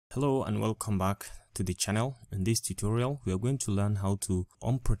Hello and welcome back to the channel. In this tutorial, we are going to learn how to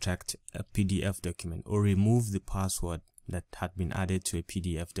unprotect a PDF document or remove the password that had been added to a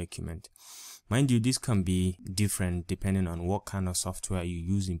PDF document. Mind you, this can be different depending on what kind of software you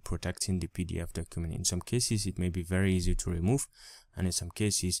use in protecting the PDF document. In some cases, it may be very easy to remove, and in some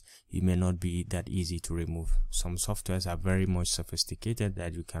cases, it may not be that easy to remove. Some softwares are very much sophisticated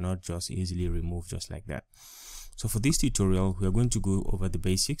that you cannot just easily remove just like that. So for this tutorial, we are going to go over the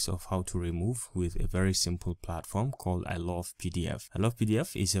basics of how to remove with a very simple platform called ilovePDF.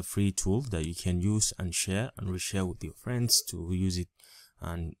 ilovePDF is a free tool that you can use and share and reshare with your friends to use it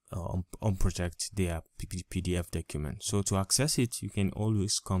and unprotect their PDF document. So to access it, you can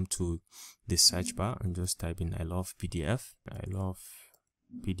always come to the search bar and just type in ilovePDF,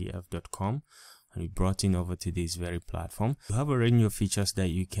 ilovePDF.com. and be brought in over to this very platform. You have a range of features that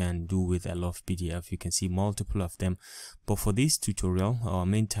you can do with ilovePDF. You can see multiple of them, but for this tutorial, our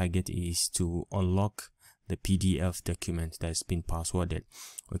main target is to unlock the PDF document that's been passworded.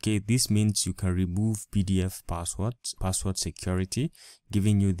 Okay, this means you can remove PDF passwords, password security,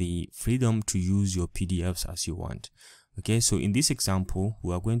 giving you the freedom to use your PDFs as you want. Okay, so in this example,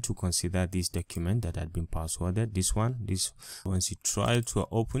 we are going to consider this document that had been passworded. This once you try to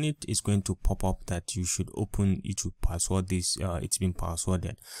open it, it's going to pop up that you should open it to password this. It's been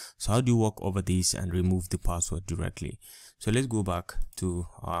passworded. So how do you walk over this and remove the password directly? So let's go back to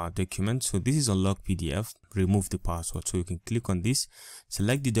our document. So this is unlock PDF, remove the password. So you can click on this,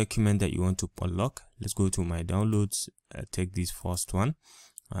 select the document that you want to unlock. Let's go to my downloads, take this first one.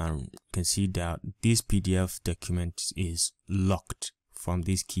 You can see that this PDF document is locked from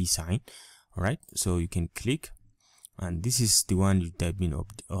this key sign. All right, so you can click, and this is the one that has been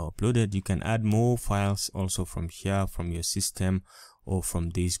uploaded. You can add more files also from here, from your system, or from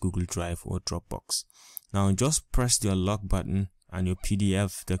this Google Drive or Dropbox. Now just press the unlock button and your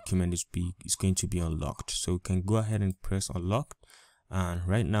PDF document is going to be unlocked. So you can go ahead and press unlock, and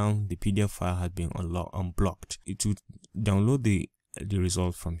right now the PDF file has been unblocked. It will download the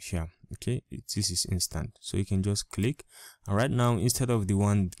result from here. Okay, this is instant, so you can just click, and right now, instead of the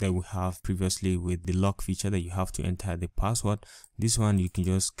one that we have previously with the lock feature that you have to enter the password, this one you can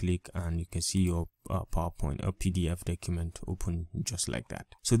just click and you can see your PowerPoint or PDF document open just like that.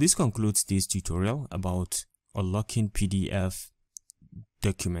 So this concludes this tutorial about unlocking PDF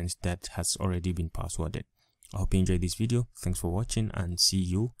documents that has already been passworded. I hope you enjoyed this video. Thanks for watching and see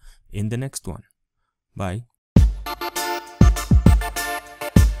you in the next one. Bye.